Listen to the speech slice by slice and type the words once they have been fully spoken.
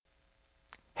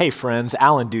Hey friends,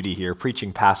 Alan Duty here,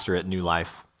 preaching pastor at New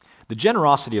Life. The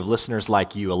generosity of listeners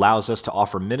like you allows us to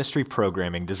offer ministry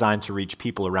programming designed to reach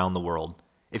people around the world.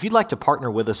 If you'd like to partner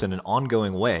with us in an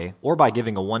ongoing way or by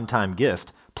giving a one-time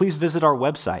gift, please visit our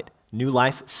website,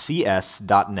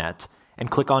 newlifecs.net,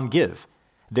 and click on Give.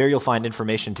 There you'll find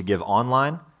information to give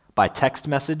online, by text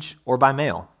message, or by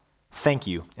mail. Thank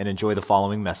you, and enjoy the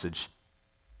following message.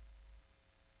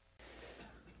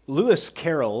 Lewis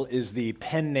Carroll is the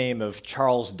pen name of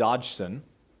Charles Dodgson,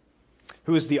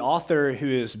 who is the author who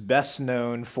is best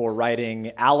known for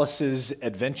writing Alice's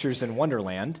Adventures in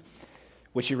Wonderland,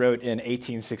 which he wrote in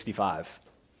 1865.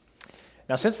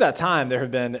 Now, since that time, there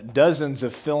have been dozens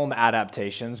of film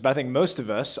adaptations, but I think most of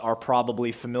us are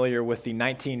probably familiar with the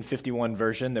 1951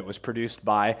 version that was produced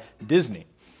by Disney.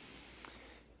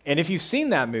 And if you've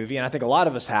seen that movie, and I think a lot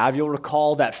of us have, you'll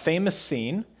recall that famous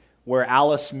scene where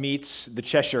Alice meets the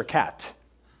Cheshire Cat.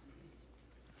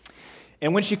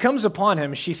 And when she comes upon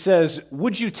him, she says,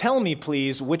 "Would you tell me,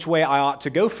 please, which way I ought to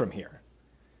go from here?"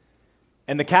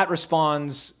 And the cat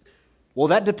responds, "Well,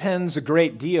 that depends a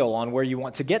great deal on where you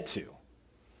want to get to."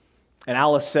 And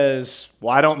Alice says,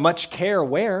 "Well, I don't much care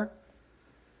where."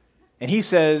 And he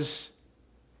says,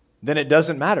 "Then it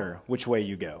doesn't matter which way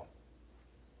you go."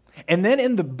 And then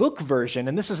in the book version,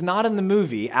 and this is not in the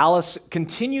movie, Alice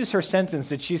continues her sentence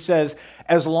and she says,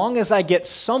 "As long as I get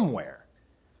somewhere."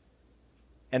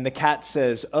 And the cat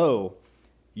says, "Oh,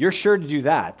 you're sure to do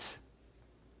that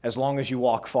as long as you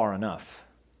walk far enough."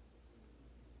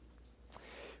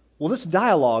 Well, this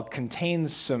dialogue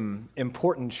contains some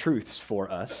important truths for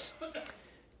us.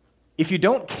 If you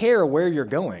don't care where you're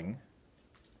going,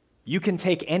 you can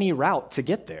take any route to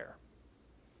get there.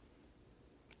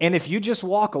 And if you just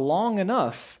walk long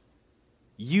enough,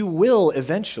 you will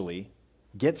eventually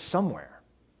get somewhere.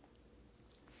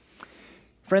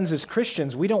 Friends, as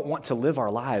Christians, we don't want to live our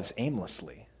lives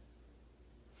aimlessly.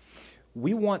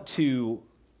 We want to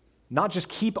not just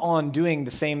keep on doing the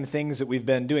same things that we've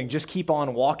been doing, just keep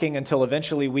on walking until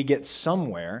eventually we get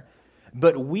somewhere,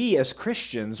 but we as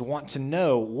Christians want to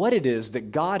know what it is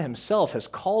that God Himself has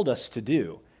called us to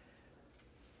do.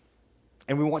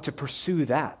 And we want to pursue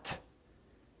that.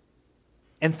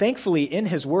 And thankfully, in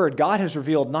His Word, God has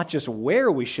revealed not just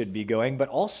where we should be going, but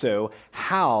also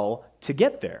how to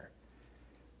get there.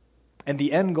 And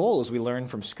the end goal, as we learn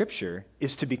from Scripture,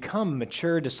 is to become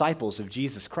mature disciples of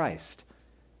Jesus Christ,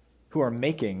 who are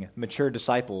making mature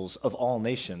disciples of all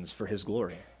nations for His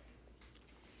glory.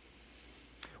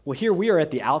 Well, here we are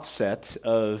at the outset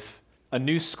of a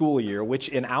new school year, which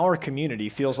in our community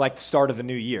feels like the start of a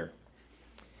new year.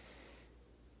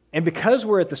 And because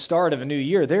we're at the start of a new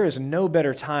year, there is no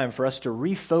better time for us to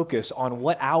refocus on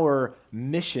what our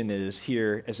mission is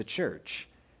here as a church.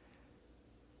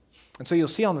 And so you'll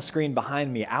see on the screen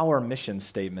behind me our mission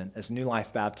statement as New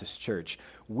Life Baptist Church.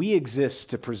 We exist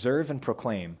to preserve and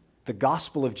proclaim the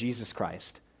gospel of Jesus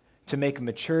Christ, to make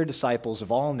mature disciples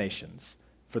of all nations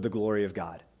for the glory of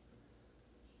God.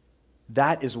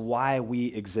 That is why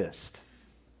we exist.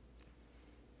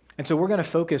 And so we're going to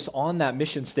focus on that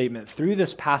mission statement through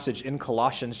this passage in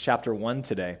Colossians chapter 1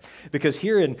 today. Because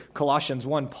here in Colossians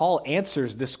 1, Paul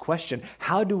answers this question: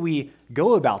 how do we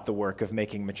go about the work of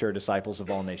making mature disciples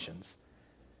of all nations?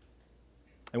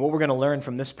 And what we're going to learn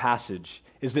from this passage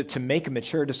is that to make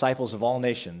mature disciples of all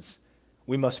nations,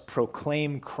 we must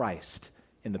proclaim Christ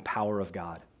in the power of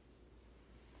God.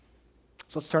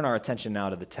 So let's turn our attention now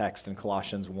to the text in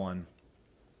Colossians 1.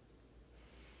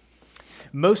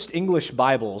 Most English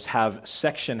Bibles have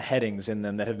section headings in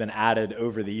them that have been added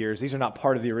over the years. These are not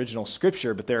part of the original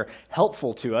Scripture, but they're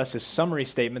helpful to us as summary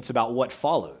statements about what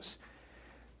follows.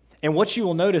 And what you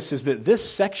will notice is that this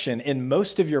section in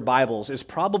most of your Bibles is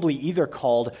probably either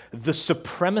called the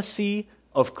supremacy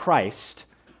of Christ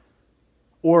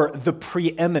or the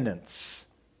preeminence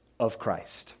of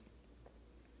Christ.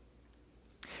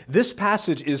 This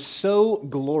passage is so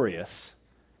glorious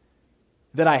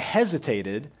that I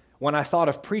hesitated when I thought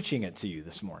of preaching it to you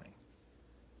this morning.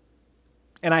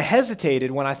 And I hesitated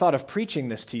when I thought of preaching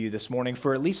this to you this morning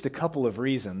for at least a couple of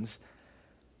reasons.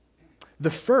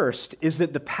 The first is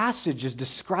that the passage is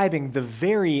describing the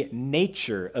very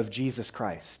nature of Jesus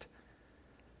Christ.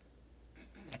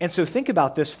 And so think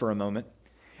about this for a moment.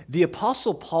 The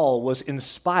Apostle Paul was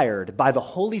inspired by the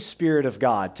Holy Spirit of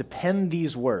God to pen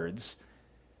these words,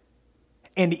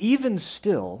 and even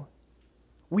still,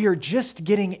 we are just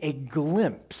getting a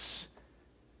glimpse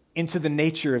into the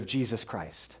nature of Jesus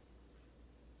Christ.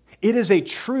 It is a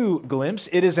true glimpse,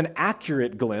 it is an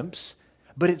accurate glimpse,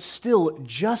 but it's still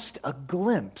just a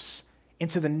glimpse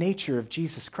into the nature of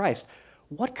Jesus Christ.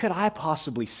 What could I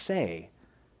possibly say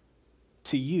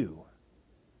to you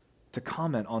to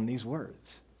comment on these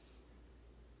words.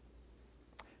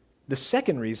 The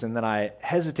second reason that I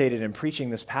hesitated in preaching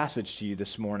this passage to you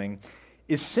this morning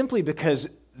is simply because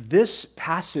this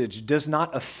passage does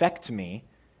not affect me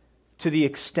to the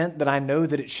extent that I know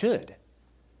that it should.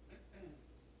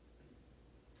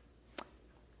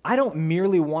 I don't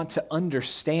merely want to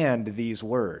understand these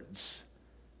words.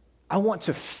 I want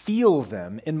to feel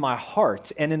them in my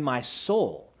heart and in my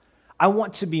soul. I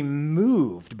want to be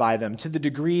moved by them to the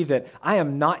degree that I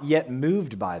am not yet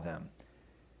moved by them.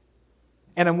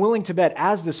 And I'm willing to bet,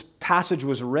 as this passage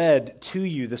was read to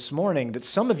you this morning, that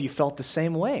some of you felt the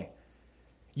same way.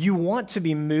 You want to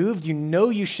be moved. You know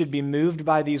you should be moved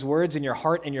by these words in your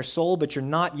heart and your soul, but you're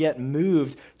not yet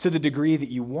moved to the degree that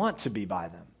you want to be by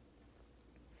them.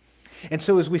 And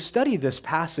so as we study this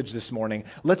passage this morning,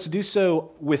 let's do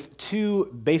so with two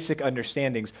basic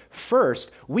understandings.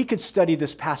 First, we could study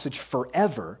this passage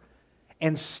forever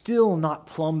and still not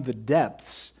plumb the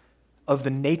depths of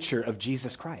the nature of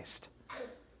Jesus Christ.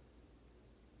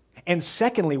 And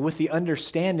secondly, with the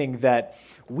understanding that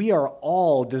we are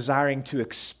all desiring to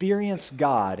experience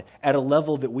God at a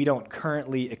level that we don't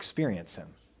currently experience Him.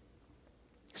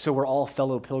 So we're all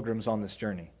fellow pilgrims on this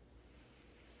journey.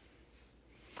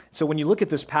 So when you look at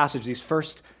this passage, these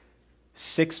first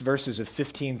 6 verses of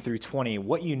 15 through 20,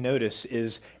 what you notice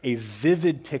is a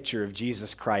vivid picture of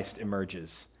Jesus Christ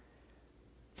emerges.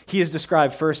 He is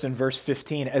described first in verse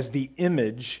 15 as the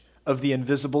image of the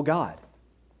invisible God.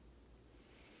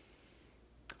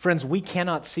 Friends, we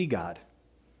cannot see God.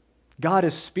 God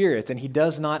is spirit, and He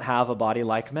does not have a body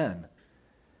like men.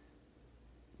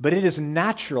 But it is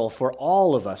natural for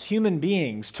all of us, human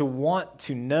beings, to want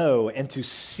to know and to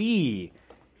see,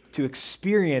 to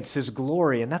experience His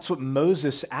glory, and that's what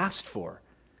Moses asked for.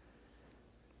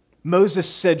 Moses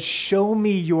said, "Show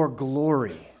me your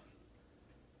glory."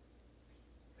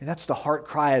 And that's the heart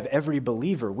cry of every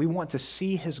believer. We want to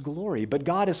see His glory, but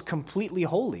God is completely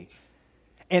holy,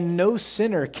 and no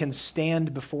sinner can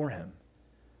stand before Him.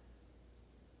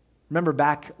 Remember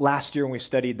back last year when we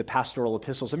studied the pastoral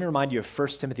epistles, let me remind you of 1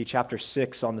 Timothy chapter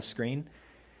 6 on the screen.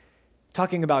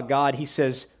 Talking about God, he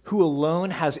says, "Who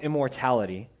alone has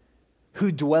immortality,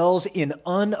 who dwells in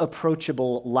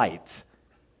unapproachable light,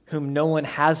 whom no one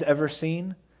has ever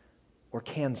seen or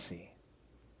can see."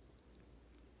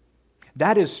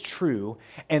 That is true,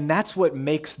 and that's what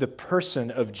makes the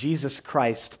person of Jesus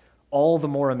Christ all the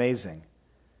more amazing.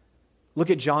 Look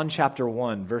at John chapter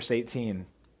 1, verse 18.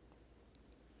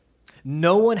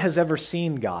 "No one has ever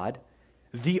seen God,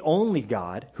 the only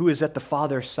God who is at the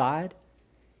Father's side.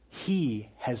 He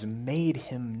has made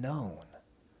Him known."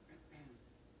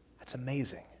 That's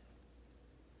amazing.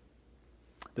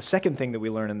 The second thing that we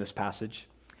learn in this passage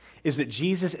is that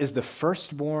Jesus is the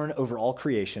firstborn over all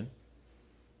creation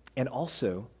and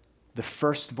also the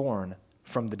firstborn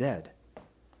from the dead.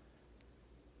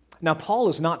 Now, Paul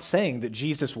is not saying that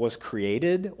Jesus was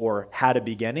created or had a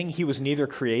beginning. He was neither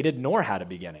created nor had a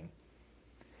beginning.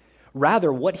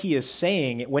 Rather, what he is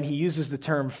saying when he uses the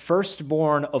term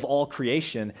firstborn of all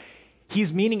creation,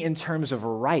 he's meaning in terms of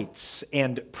rights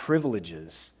and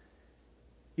privileges.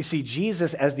 You see,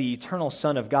 Jesus, as the eternal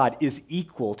Son of God, is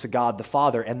equal to God the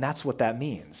Father, and that's what that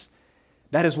means.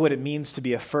 That is what it means to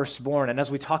be a firstborn. And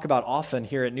as we talk about often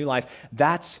here at New Life,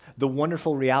 that's the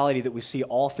wonderful reality that we see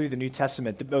all through the New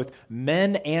Testament, that both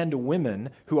men and women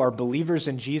who are believers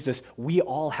in Jesus, we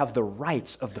all have the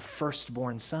rights of the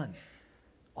firstborn son.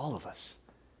 All of us.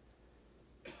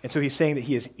 And so he's saying that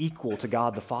he is equal to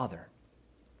God the Father.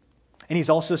 And he's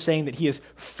also saying that he is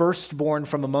firstborn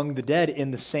from among the dead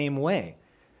in the same way.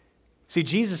 See,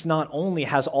 Jesus not only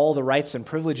has all the rights and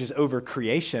privileges over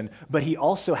creation, but he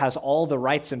also has all the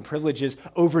rights and privileges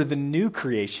over the new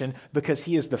creation because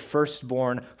he is the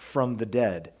firstborn from the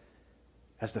dead,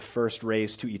 as the first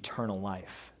raised to eternal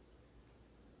life.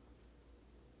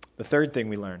 The third thing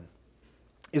we learn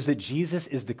is that Jesus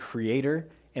is the creator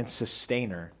and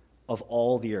sustainer of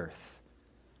all the earth.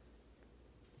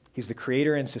 He's the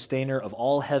creator and sustainer of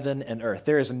all heaven and earth.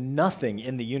 There is nothing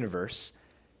in the universe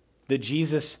that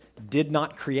Jesus did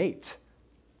not create.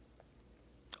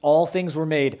 All things were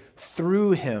made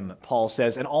through him, Paul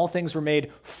says, and all things were made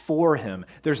for him.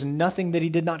 There's nothing that he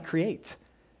did not create,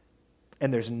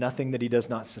 and there's nothing that he does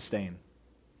not sustain.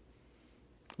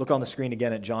 Look on the screen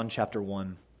again at John chapter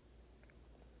 1.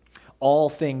 All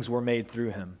things were made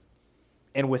through him,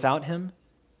 and without him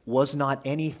was not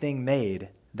anything made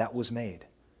that was made.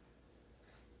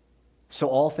 So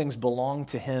all things belong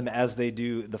to him as they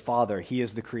do the Father. He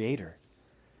is the creator.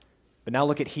 But now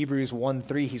look at Hebrews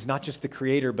 1:3. He's not just the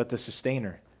creator, but the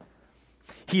sustainer.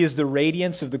 He is the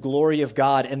radiance of the glory of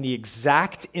God and the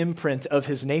exact imprint of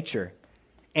his nature,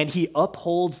 and he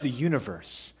upholds the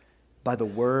universe by the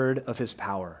word of his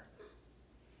power.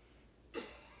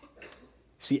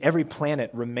 See, every planet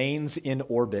remains in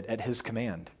orbit at his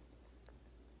command.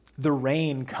 The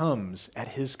rain comes at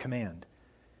his command.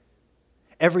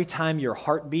 Every time your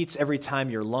heart beats, every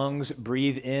time your lungs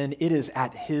breathe in, it is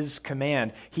at his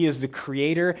command. He is the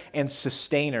creator and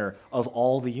sustainer of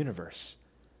all the universe.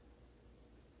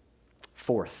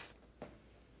 Fourth,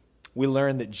 we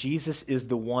learn that Jesus is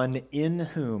the one in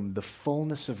whom the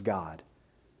fullness of God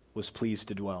was pleased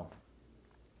to dwell.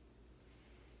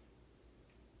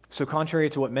 So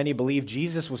contrary to what many believe,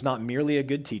 Jesus was not merely a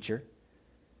good teacher.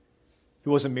 He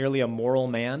wasn't merely a moral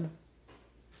man.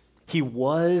 He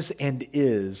was and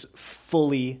is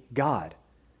fully God.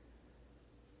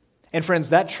 And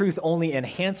friends, that truth only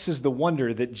enhances the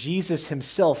wonder that Jesus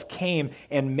himself came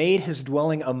and made his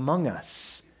dwelling among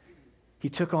us. He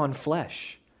took on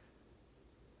flesh.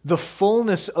 The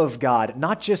fullness of God,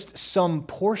 not just some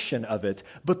portion of it,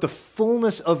 but the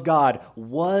fullness of God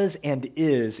was and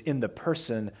is in the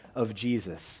person of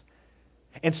Jesus.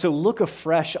 And so look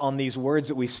afresh on these words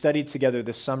that we studied together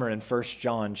this summer in 1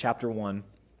 John chapter 1.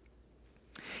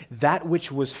 That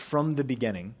which was from the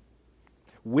beginning,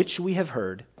 which we have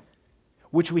heard,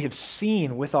 which we have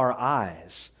seen with our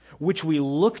eyes, which we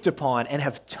looked upon and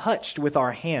have touched with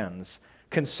our hands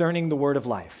concerning the word of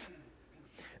life.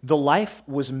 The life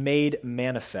was made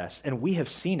manifest, and we have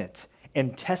seen it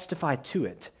and testify to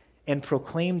it and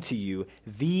proclaim to you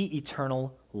the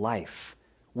eternal life,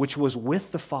 which was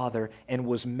with the Father and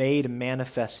was made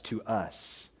manifest to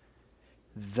us.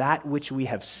 That which we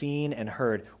have seen and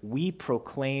heard, we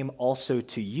proclaim also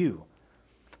to you,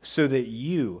 so that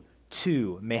you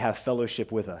too may have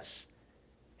fellowship with us.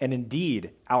 And indeed,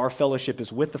 our fellowship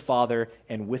is with the Father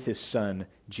and with his Son,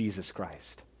 Jesus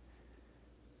Christ.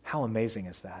 How amazing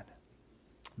is that?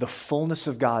 The fullness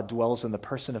of God dwells in the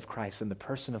person of Christ, and the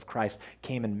person of Christ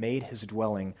came and made his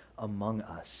dwelling among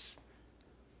us.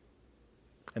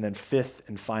 And then fifth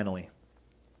and finally,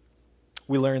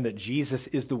 we learn that Jesus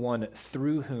is the one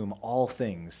through whom all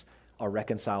things are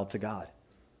reconciled to God.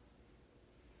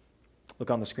 Look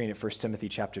on the screen at 1 Timothy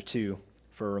chapter 2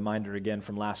 for a reminder again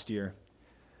from last year.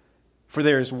 For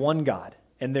there is one God,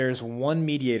 and there is one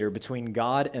mediator between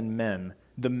God and men,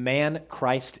 the man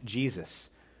Christ Jesus,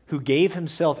 who gave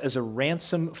himself as a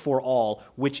ransom for all,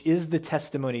 which is the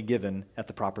testimony given at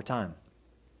the proper time.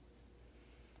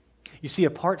 You see,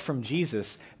 apart from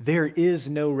Jesus, there is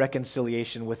no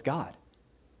reconciliation with God.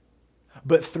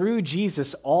 But through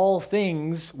Jesus, all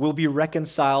things will be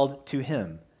reconciled to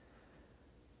him.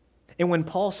 And when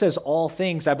Paul says all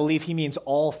things, I believe he means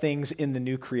all things in the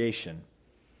new creation.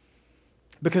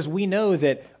 Because we know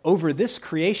that over this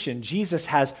creation, Jesus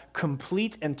has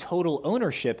complete and total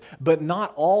ownership, but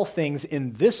not all things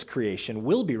in this creation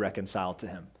will be reconciled to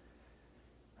him.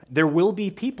 There will be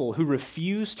people who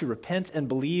refuse to repent and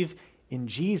believe in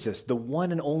Jesus, the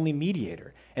one and only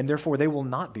mediator, and therefore they will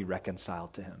not be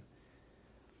reconciled to him.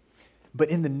 But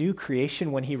in the new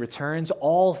creation, when he returns,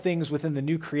 all things within the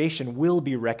new creation will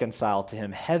be reconciled to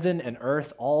him. Heaven and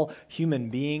earth, all human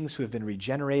beings who have been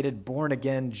regenerated, born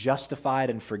again, justified,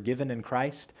 and forgiven in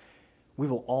Christ, we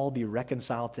will all be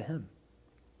reconciled to him.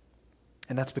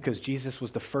 And that's because Jesus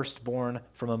was the firstborn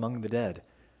from among the dead,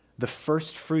 the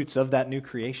first fruits of that new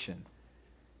creation.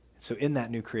 So in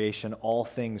that new creation, all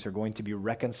things are going to be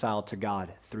reconciled to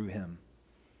God through him.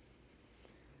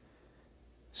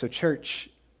 So church,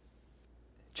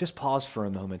 just pause for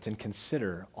a moment and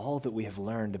consider all that we have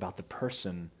learned about the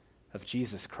person of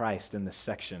Jesus Christ in this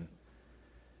section.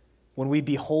 When we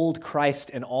behold Christ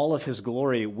in all of his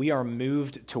glory, we are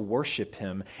moved to worship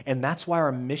him. And that's why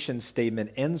our mission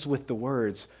statement ends with the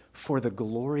words, "For the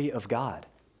glory of God."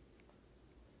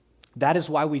 That is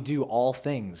why we do all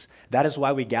things. That is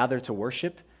why we gather to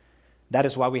worship. That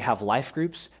is why we have life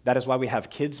groups. That is why we have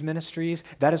kids ministries.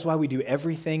 That is why we do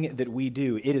everything that we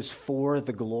do. It is for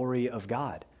the glory of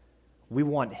God. We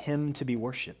want him to be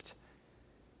worshiped.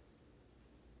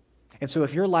 And so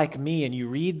if you're like me and you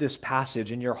read this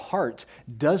passage and your heart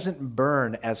doesn't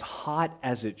burn as hot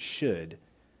as it should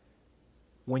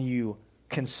when you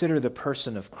consider the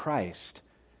person of Christ,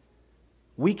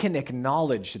 we can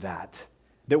acknowledge that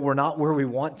we're not where we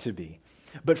want to be.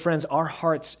 But friends, our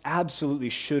hearts absolutely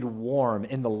should warm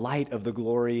in the light of the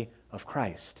glory of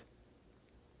Christ.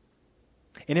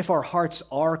 And if our hearts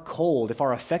are cold, if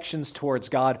our affections towards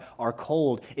God are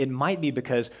cold, it might be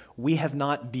because we have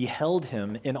not beheld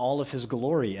him in all of his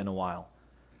glory in a while,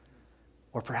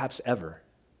 or perhaps ever.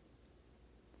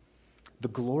 The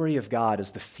glory of God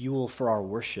is the fuel for our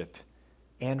worship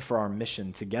and for our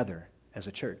mission together as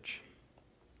a church.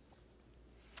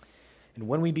 And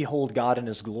when we behold God in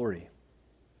his glory,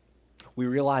 we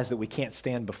realize that we can't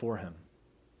stand before him.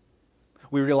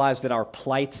 We realize that our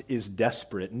plight is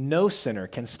desperate. No sinner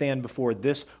can stand before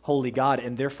this holy God,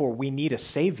 and therefore we need a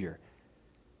Savior.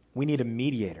 We need a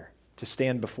mediator to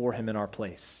stand before him in our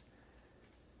place.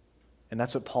 And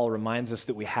that's what Paul reminds us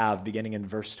that we have beginning in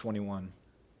verse 21.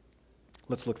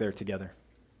 Let's look there together.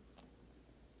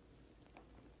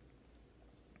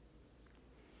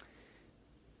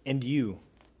 And you,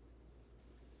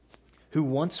 who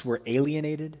once were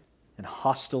alienated and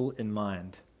hostile in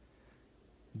mind,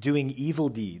 doing evil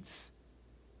deeds,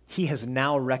 he has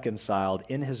now reconciled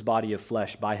in his body of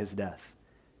flesh by his death,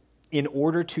 in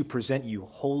order to present you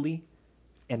holy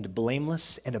and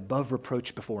blameless and above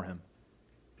reproach before him.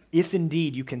 If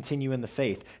indeed you continue in the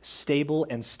faith, stable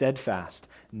and steadfast,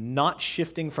 not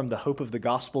shifting from the hope of the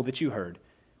gospel that you heard,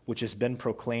 which has been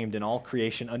proclaimed in all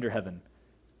creation under heaven,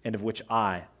 and of which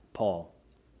I, Paul,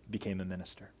 became a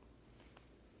minister.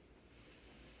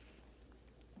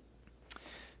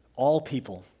 All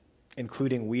people,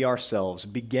 including we ourselves,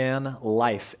 began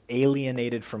life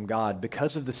alienated from God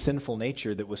because of the sinful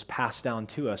nature that was passed down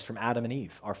to us from Adam and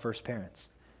Eve, our first parents.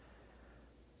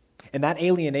 And that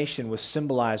alienation was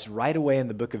symbolized right away in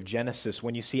the book of Genesis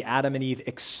when you see Adam and Eve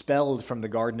expelled from the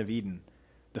Garden of Eden,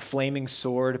 the flaming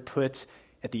sword put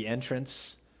at the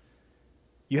entrance.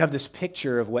 You have this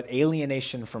picture of what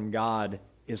alienation from God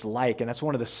is like, and that's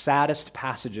one of the saddest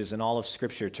passages in all of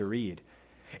Scripture to read,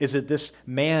 is that this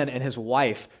man and his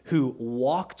wife who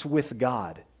walked with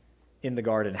God in the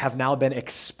garden have now been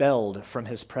expelled from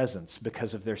his presence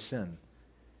because of their sin.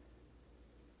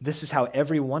 This is how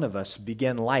every one of us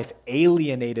began life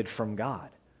alienated from God.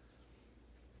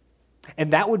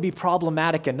 And that would be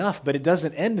problematic enough, but it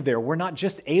doesn't end there. We're not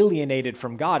just alienated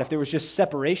from God. If there was just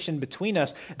separation between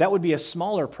us, that would be a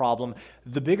smaller problem.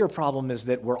 The bigger problem is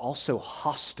that we're also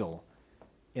hostile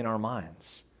in our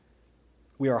minds.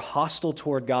 We are hostile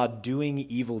toward God, doing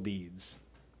evil deeds.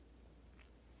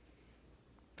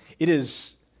 It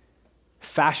is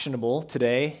fashionable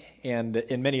today, and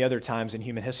in many other times in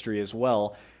human history as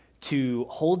well, to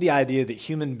hold the idea that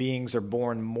human beings are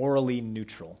born morally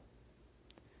neutral.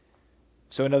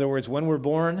 So in other words, when we're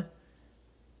born,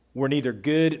 we're neither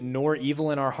good nor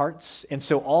evil in our hearts, and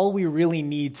so all we really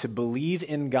need to believe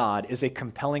in God is a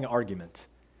compelling argument.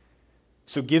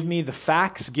 So give me the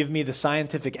facts, give me the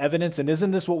scientific evidence, and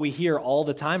isn't this what we hear all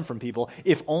the time from people?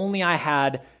 If only I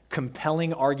had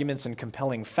compelling arguments and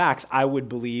compelling facts, I would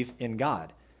believe in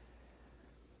God.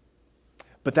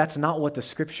 But that's not what the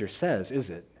Scripture says, is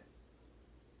it?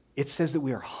 It says that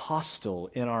we are hostile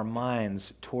in our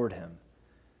minds toward him.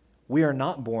 We are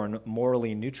not born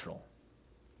morally neutral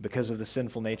because of the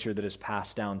sinful nature that is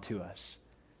passed down to us.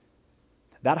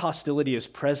 That hostility is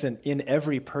present in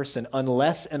every person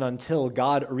unless and until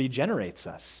God regenerates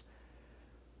us.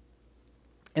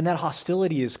 And that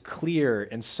hostility is clear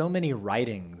in so many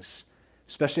writings,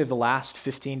 especially of the last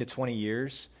 15 to 20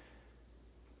 years,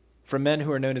 from men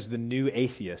who are known as the new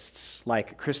atheists,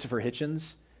 like Christopher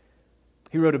Hitchens.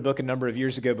 He wrote a book a number of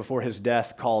years ago before his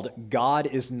death called God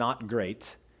is Not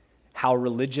Great: How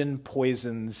Religion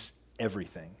Poisons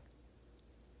Everything.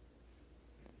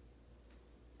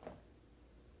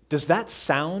 Does that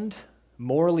sound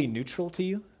morally neutral to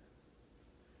you?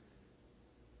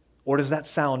 Or does that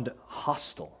sound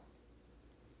hostile?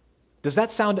 Does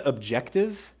that sound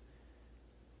objective?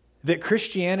 That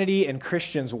Christianity and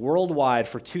Christians worldwide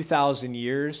for 2,000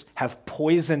 years have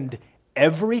poisoned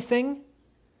everything?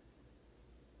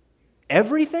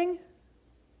 Everything?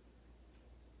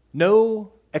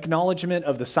 No acknowledgement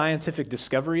of the scientific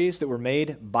discoveries that were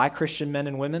made by Christian men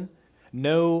and women?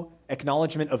 No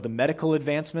acknowledgement of the medical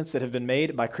advancements that have been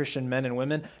made by Christian men and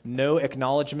women? No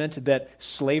acknowledgement that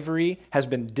slavery has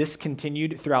been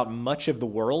discontinued throughout much of the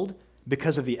world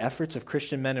because of the efforts of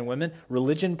Christian men and women?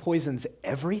 Religion poisons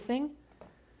everything?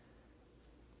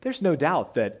 There's no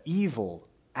doubt that evil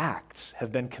acts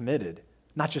have been committed,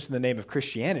 not just in the name of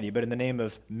Christianity, but in the name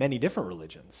of many different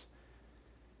religions.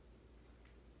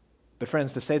 But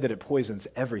friends, to say that it poisons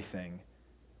everything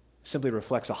simply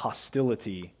reflects a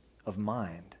hostility of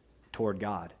mind toward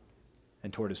God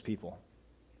and toward his people.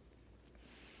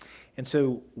 And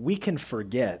so we can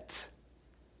forget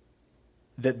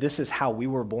that this is how we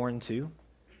were born too,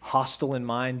 hostile in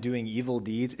mind, doing evil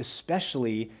deeds,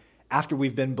 especially after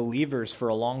we've been believers for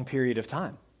a long period of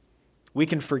time. We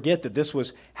can forget that this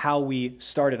was how we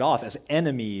started off, as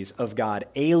enemies of God,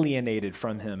 alienated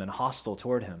from him and hostile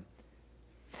toward him.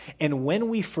 And when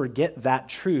we forget that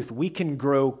truth, we can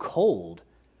grow cold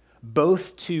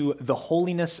both to the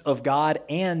holiness of God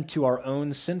and to our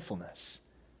own sinfulness.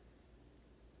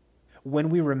 when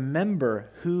we remember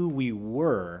who we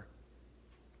were,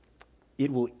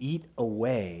 it will eat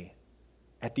away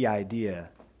at the idea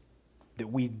that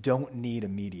we don't need a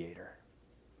mediator.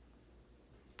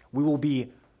 We will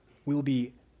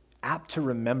be apt to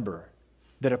remember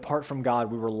that apart from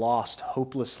God, we were lost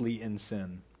hopelessly in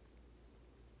sin.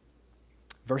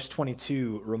 Verse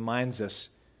 22 reminds us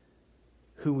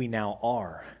who we now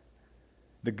are.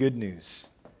 The good news.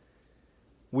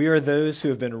 We are those who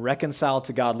have been reconciled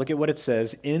to God. Look at what it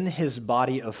says, in his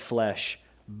body of flesh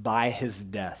by his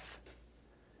death.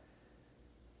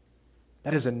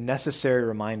 That is a necessary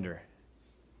reminder.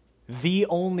 The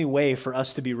only way for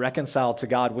us to be reconciled to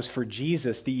God was for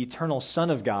Jesus, the eternal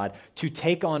Son of God, to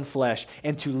take on flesh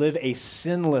and to live a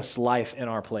sinless life in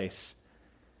our place.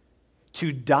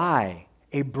 To die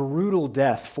a brutal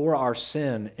death for our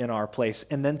sin in our place,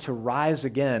 and then to rise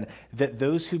again, that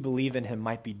those who believe in him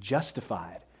might be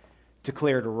justified,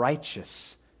 declared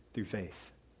righteous through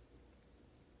faith.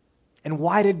 And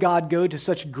why did God go to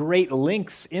such great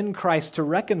lengths in Christ to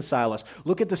reconcile us?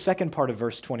 Look at the second part of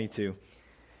verse 22.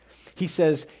 He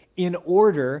says, in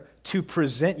order to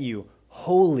present you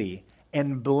holy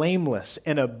and blameless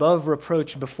and above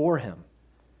reproach before him.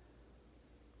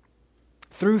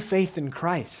 Through faith in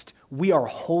Christ, we are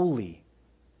holy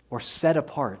or set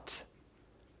apart.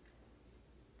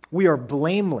 We are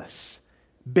blameless,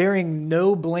 bearing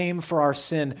no blame for our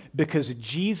sin because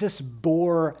Jesus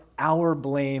bore our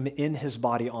blame in his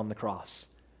body on the cross.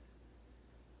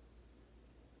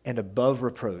 And above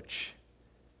reproach,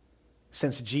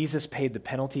 since Jesus paid the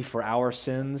penalty for our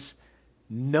sins,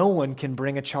 no one can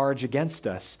bring a charge against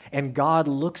us, and God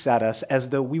looks at us as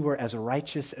though we were as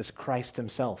righteous as Christ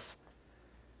himself.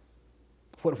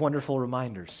 What wonderful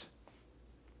reminders.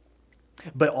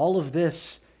 But all of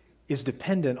this is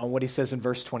dependent on what he says in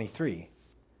verse 23.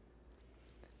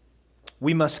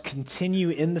 We must continue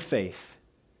in the faith,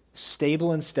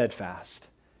 stable and steadfast,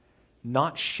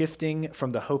 not shifting from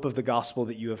the hope of the gospel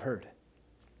that you have heard.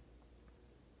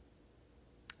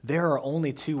 There are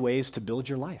only two ways to build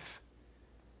your life.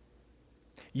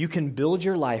 You can build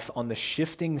your life on the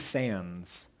shifting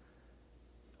sands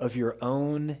of your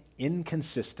own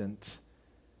inconsistent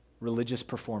religious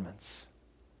performance.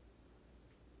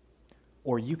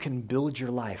 Or you can build your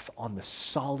life on the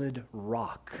solid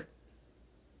rock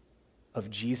of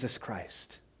Jesus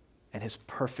Christ and his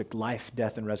perfect life,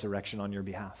 death, and resurrection on your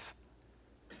behalf.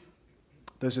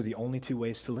 Those are the only two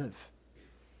ways to live.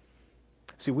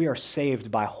 See, we are saved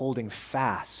by holding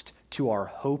fast to our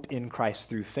hope in Christ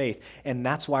through faith, and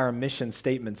that's why our mission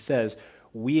statement says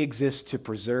we exist to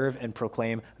preserve and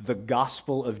proclaim the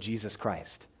gospel of Jesus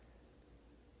Christ.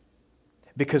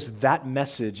 Because that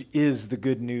message is the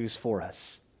good news for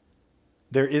us.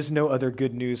 There is no other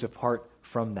good news apart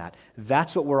from that.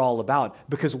 That's what we're all about,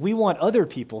 because we want other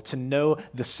people to know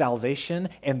the salvation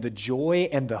and the joy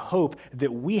and the hope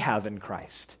that we have in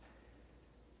Christ.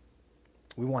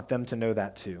 We want them to know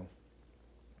that too.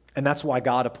 And that's why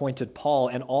God appointed Paul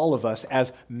and all of us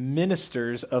as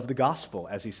ministers of the gospel,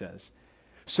 as he says,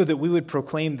 so that we would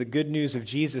proclaim the good news of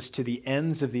Jesus to the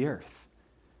ends of the earth.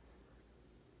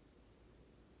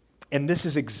 And this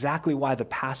is exactly why the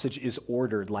passage is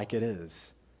ordered like it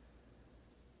is.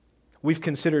 We've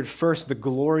considered first the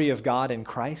glory of God in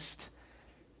Christ,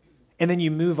 and then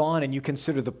you move on and you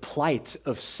consider the plight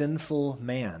of sinful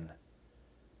man.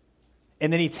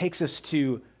 And then he takes us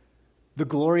to the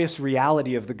glorious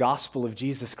reality of the gospel of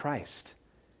Jesus Christ.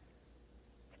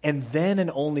 And then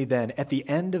and only then, at the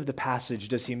end of the passage,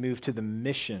 does he move to the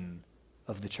mission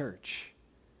of the church.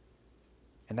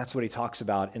 And that's what he talks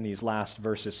about in these last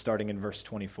verses, starting in verse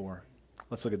 24.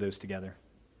 Let's look at those together.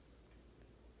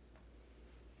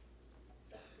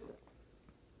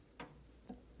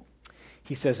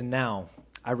 He says, "Now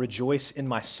I rejoice in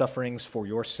my sufferings for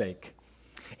your sake,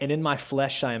 and in my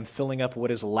flesh I am filling up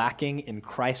what is lacking in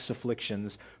Christ's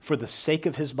afflictions for the sake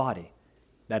of his body,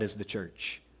 that is the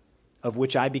church, of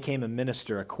which I became a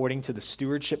minister according to the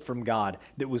stewardship from God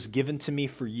that was given to me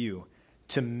for you,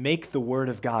 to make the word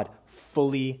of God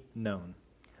fully known,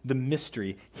 the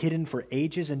mystery hidden for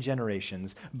ages and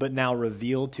generations, but now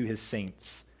revealed to his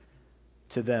saints.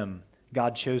 To them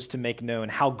God chose to make known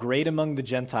how great among the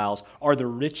Gentiles are the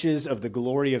riches of the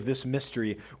glory of this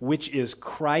mystery, which is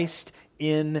Christ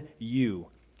in you,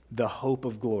 the hope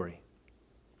of glory.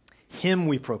 Him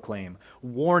we proclaim,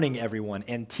 warning everyone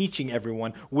and teaching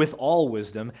everyone with all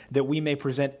wisdom, that we may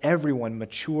present everyone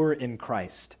mature in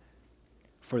Christ.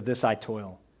 For this I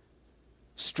toil,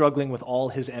 struggling with all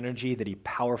his energy that he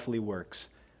powerfully works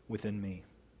within me."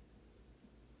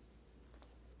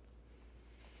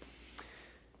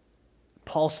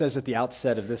 Paul says at the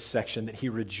outset of this section that he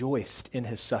rejoiced in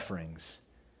his sufferings.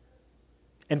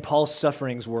 And Paul's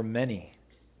sufferings were many.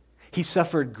 He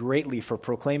suffered greatly for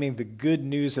proclaiming the good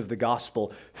news of the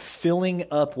gospel, filling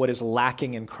up what is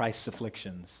lacking in Christ's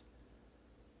afflictions.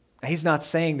 Now, he's not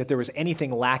saying that there was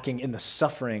anything lacking in the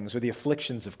sufferings or the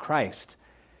afflictions of Christ,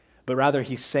 but rather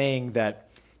he's saying that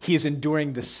he is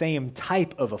enduring the same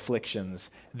type of afflictions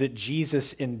that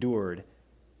Jesus endured.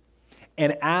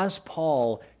 And as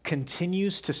Paul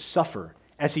continues to suffer,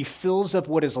 as he fills up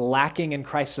what is lacking in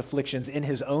Christ's afflictions in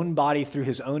his own body through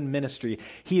his own ministry,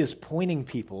 he is pointing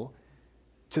people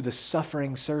to the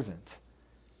suffering servant,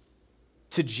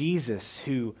 to Jesus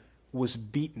who was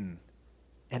beaten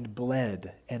and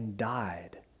bled and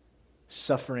died,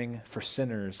 suffering for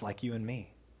sinners like you and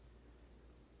me.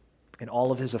 In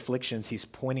all of his afflictions, he's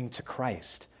pointing to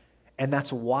Christ, and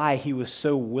that's why he was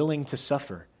so willing to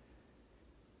suffer.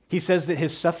 He says that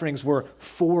his sufferings were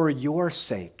for your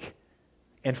sake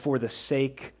and for the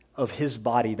sake of his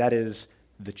body, that is,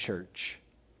 the church.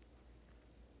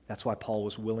 That's why Paul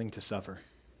was willing to suffer.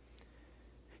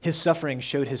 His suffering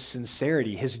showed his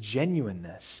sincerity, his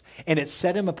genuineness, and it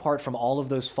set him apart from all of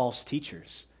those false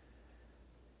teachers.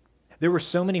 There were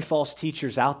so many false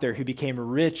teachers out there who became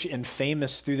rich and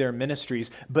famous through their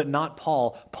ministries, but not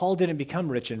Paul. Paul didn't become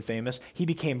rich and famous. He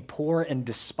became poor and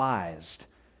despised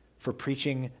for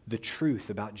preaching the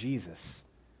truth about Jesus.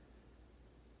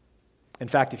 In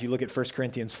fact, if you look at 1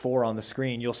 Corinthians 4 on the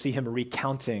screen, you'll see him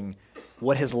recounting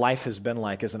what his life has been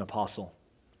like as an apostle.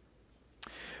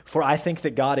 For I think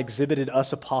that God exhibited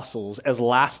us apostles as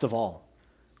last of all,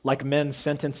 like men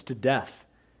sentenced to death,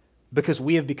 because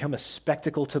we have become a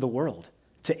spectacle to the world,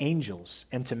 to angels,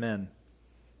 and to men.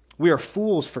 We are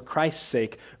fools for Christ's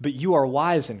sake, but you are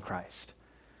wise in Christ.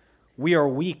 We are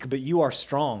weak, but you are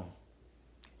strong.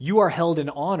 You are held in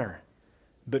honor,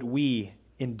 but we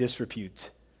in disrepute.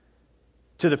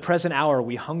 To the present hour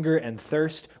we hunger and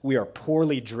thirst, we are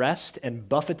poorly dressed and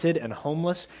buffeted and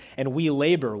homeless, and we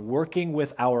labor, working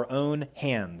with our own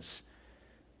hands.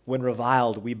 When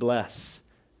reviled, we bless.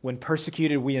 When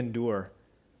persecuted, we endure.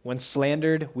 When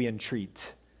slandered, we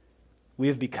entreat. We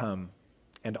have become,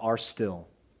 and are still,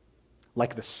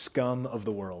 like the scum of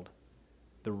the world,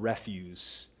 the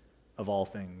refuse of all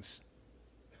things.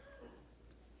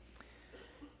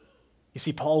 You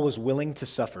see, Paul was willing to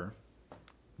suffer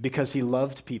because he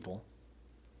loved people,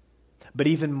 but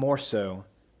even more so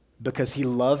because he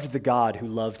loved the God who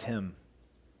loved him.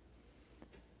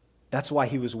 That's why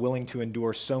he was willing to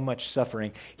endure so much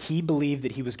suffering. He believed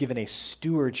that he was given a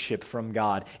stewardship from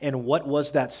God. And what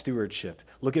was that stewardship?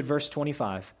 Look at verse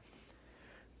 25.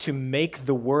 To make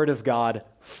the word of God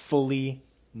fully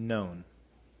known.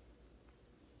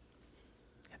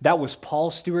 That was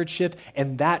Paul's stewardship,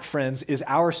 and that, friends, is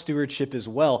our stewardship as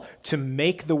well, to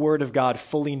make the word of God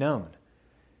fully known.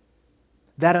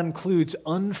 That includes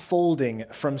unfolding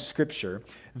from Scripture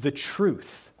the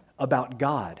truth about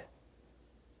God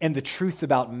and the truth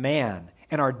about man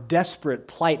and our desperate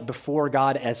plight before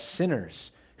God as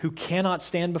sinners who cannot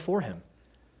stand before him.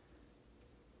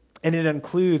 And it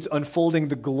includes unfolding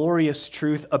the glorious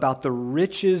truth about the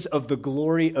riches of the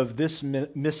glory of this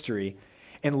mystery.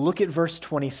 And look at verse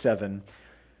 27.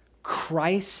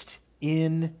 Christ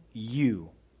in you,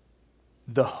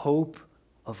 the hope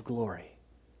of glory.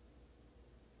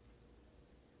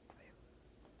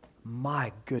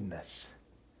 My goodness.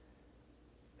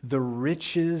 The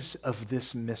riches of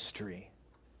this mystery.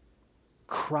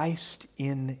 Christ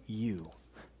in you.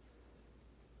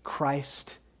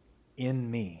 Christ in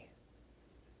me.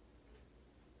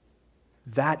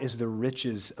 That is the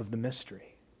riches of the mystery.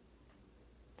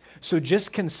 So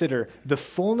just consider the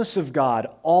fullness of God,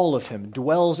 all of him,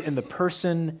 dwells in the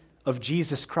person of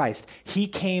Jesus Christ. He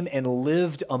came and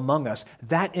lived among us.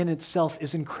 That in itself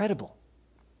is incredible.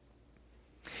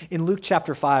 In Luke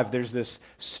chapter 5, there's this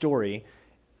story,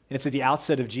 and it's at the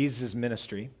outset of Jesus'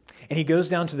 ministry. And he goes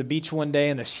down to the beach one day,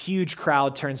 and this huge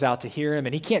crowd turns out to hear him,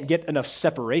 and he can't get enough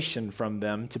separation from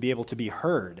them to be able to be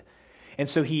heard. And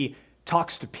so he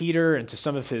talks to Peter and to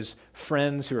some of his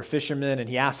friends who are fishermen, and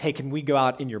he asks, hey, can we go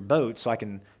out in your boat so I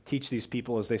can teach these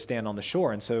people as they stand on the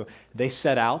shore? And so they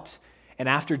set out, and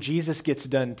after Jesus gets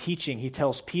done teaching, he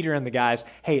tells Peter and the guys,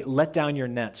 hey, let down your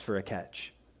nets for a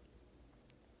catch.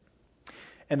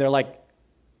 And they're like,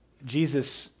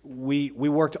 Jesus, we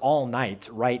worked all night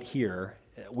right here.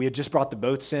 We had just brought the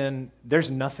boats in. There's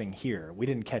nothing here. We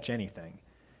didn't catch anything.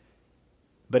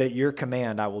 But at your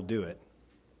command, I will do it.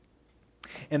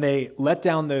 And they let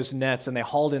down those nets, and they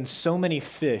hauled in so many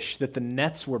fish that the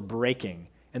nets were breaking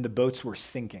and the boats were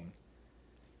sinking.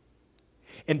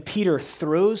 And Peter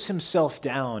throws himself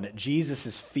down at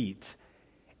Jesus' feet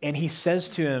And he says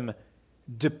to him,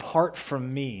 "Depart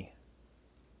from me,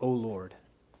 O Lord,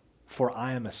 for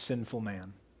I am a sinful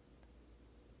man."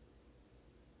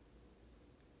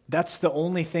 That's the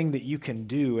only thing that you can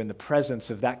do in the presence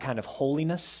of that kind of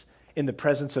holiness, in the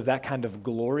presence of that kind of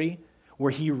glory,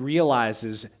 where he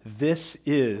realizes this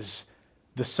is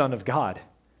the Son of God.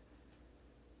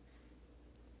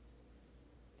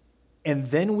 And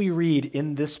then we read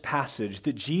in this passage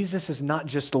that Jesus is not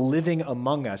just living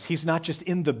among us. He's not just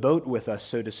in the boat with us,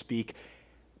 so to speak,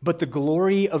 but the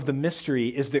glory of the mystery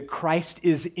is that Christ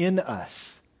is in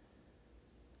us.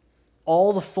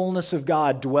 All the fullness of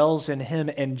God dwells in him,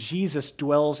 and Jesus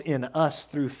dwells in us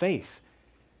through faith.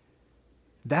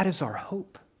 That is our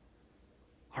hope.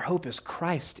 Our hope is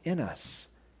Christ in us.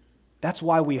 That's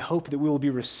why we hope that we will be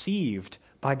received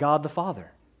by God the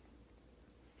Father.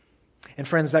 And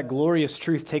friends, that glorious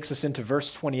truth takes us into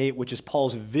verse 28, which is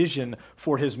Paul's vision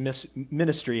for his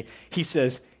ministry. He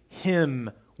says,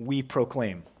 "Him we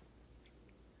proclaim."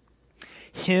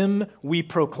 Him we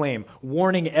proclaim,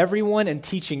 warning everyone and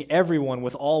teaching everyone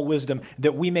with all wisdom,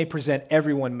 that we may present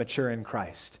everyone mature in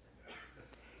Christ.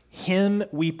 Him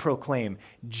we proclaim.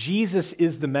 Jesus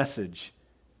is the message.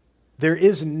 There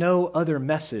is no other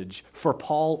message for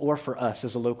Paul or for us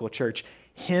as a local church.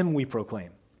 Him we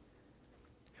proclaim.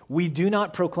 We do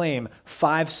not proclaim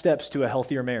 5 steps to a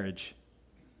healthier marriage.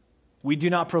 We do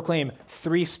not proclaim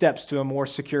 3 steps to a more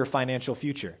secure financial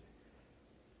future.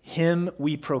 Him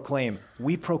we proclaim.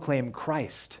 We proclaim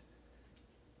Christ.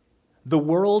 The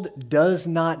world does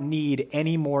not need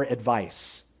any more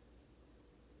advice.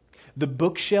 The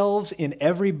bookshelves in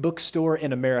every bookstore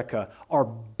in America are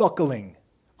buckling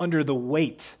under the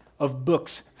weight of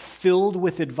books filled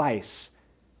with advice.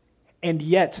 And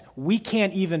yet, we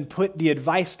can't even put the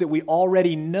advice that we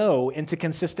already know into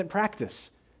consistent practice.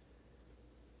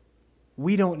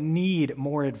 We don't need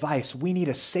more advice. We need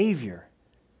a Savior.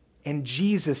 And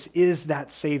Jesus is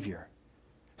that Savior.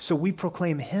 So we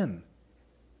proclaim him.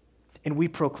 And we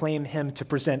proclaim him to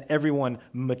present everyone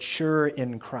mature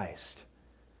in Christ.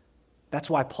 That's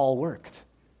why Paul worked.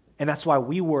 And that's why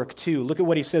we work too. Look at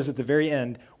what he says at the very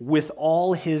end. With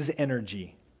all his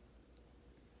energy.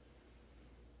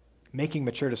 Making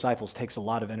mature disciples takes a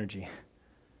lot of energy.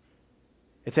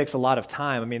 It takes a lot of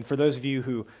time. I mean, for those of you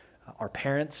who are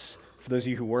parents, for those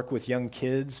of you who work with young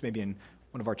kids, maybe in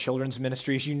one of our children's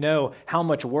ministries, you know how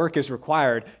much work is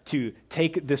required to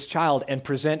take this child and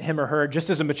present him or her just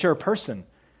as a mature person.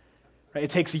 Right? It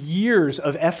takes years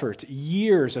of effort,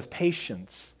 years of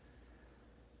patience.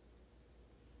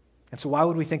 And so why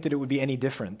would we think that it would be any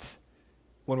different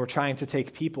when we're trying to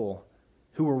take people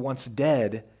who were once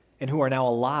dead and who are now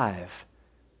alive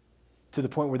to the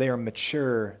point where they are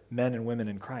mature men and women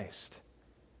in Christ?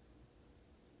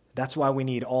 That's why we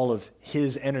need all of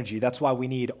his energy. That's why we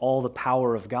need all the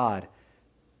power of God.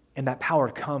 And that power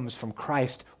comes from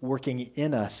Christ working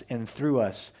in us and through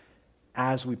us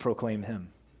as we proclaim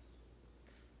him.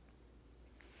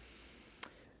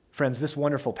 Friends, this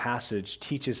wonderful passage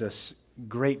teaches us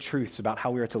great truths about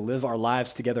how we are to live our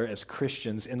lives together as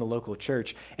Christians in the local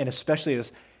church, and especially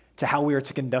as to how we are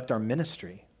to conduct our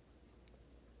ministry.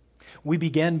 We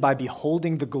begin by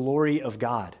beholding the glory of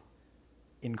God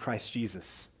in Christ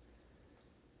Jesus.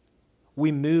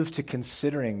 We move to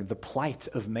considering the plight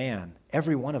of man,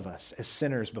 every one of us, as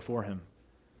sinners before him.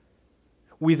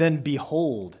 We then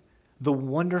behold the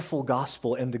wonderful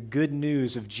gospel and the good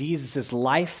news of Jesus'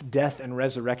 life, death, and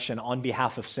resurrection on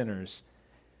behalf of sinners.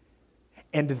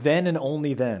 And then and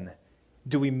only then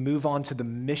do we move on to the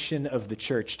mission of the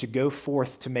church to go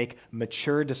forth to make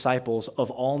mature disciples of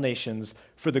all nations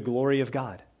for the glory of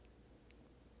God.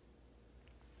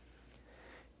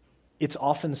 It's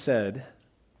often said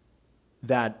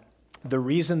that the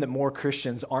reason that more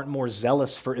Christians aren't more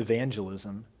zealous for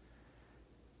evangelism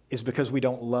is because we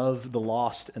don't love the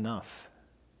lost enough.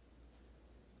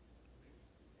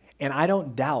 And I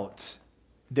don't doubt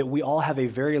that we all have a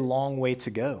very long way to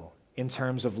go in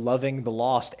terms of loving the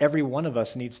lost. Every one of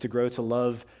us needs to grow to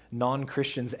love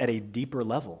non-Christians at a deeper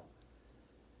level.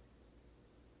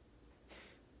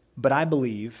 But I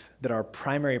believe that our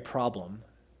primary problem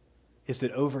is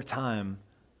that over time,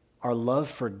 our love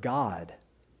for God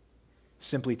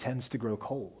simply tends to grow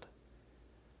cold.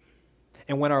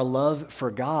 And when our love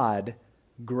for God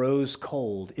grows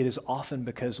cold, it is often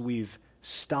because we've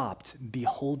stopped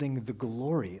beholding the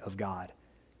glory of God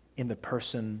in the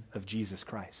person of Jesus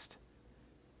Christ.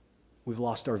 We've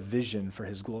lost our vision for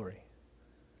his glory.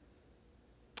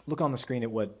 Look on the screen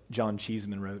at what John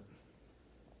Cheeseman wrote.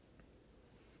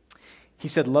 He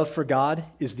said, "Love for God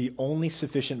is the only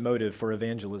sufficient motive for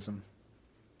evangelism.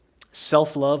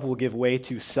 Self-love will give way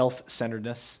to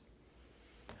self-centeredness.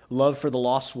 love for the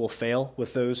lost will fail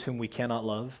with those whom we cannot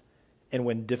love, and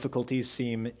when difficulties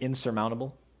seem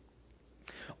insurmountable.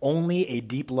 Only a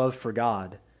deep love for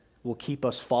God will keep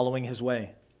us following his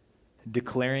way,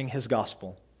 declaring his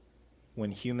gospel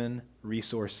when human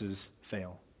resources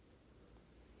fail.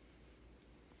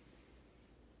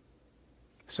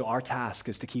 So our task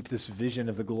is to keep this vision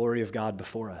of the glory of God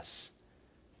before us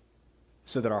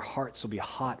so that our hearts will be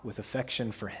hot with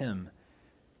affection for him,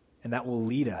 and that will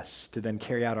lead us to then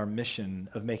carry out our mission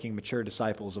of making mature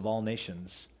disciples of all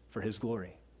nations for his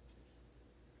glory.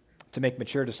 To make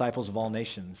mature disciples of all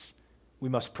nations, we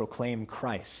must proclaim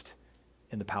Christ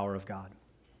in the power of God.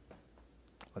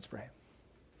 Let's pray.